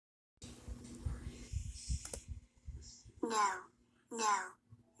No.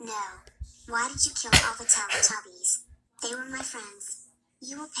 Why did you kill all the Teletubbies? They were my friends.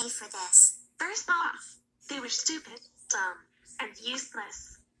 You will pay for this. First off, they were stupid, dumb, and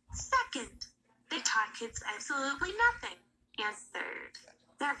useless. Second, they taught kids absolutely nothing. And third,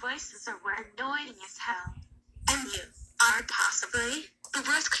 their voices were annoying as hell. And you are possibly the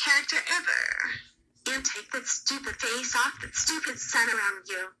worst character ever. And take that stupid face off that stupid sun around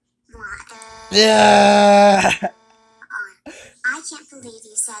you. Yeah. I can't believe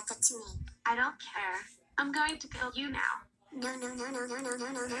you said that to me. I don't care. I'm going to kill you now. No.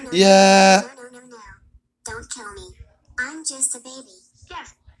 Yeah. No. Don't kill me. I'm just a baby.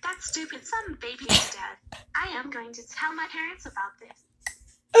 Yes, that stupid son baby is dead. I am going to tell my parents about this.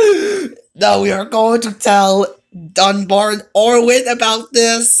 Now we are going to tell Dunbar and Olwin about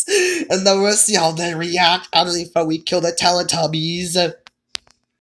this, and then we'll see how they react after we kill the Teletubbies.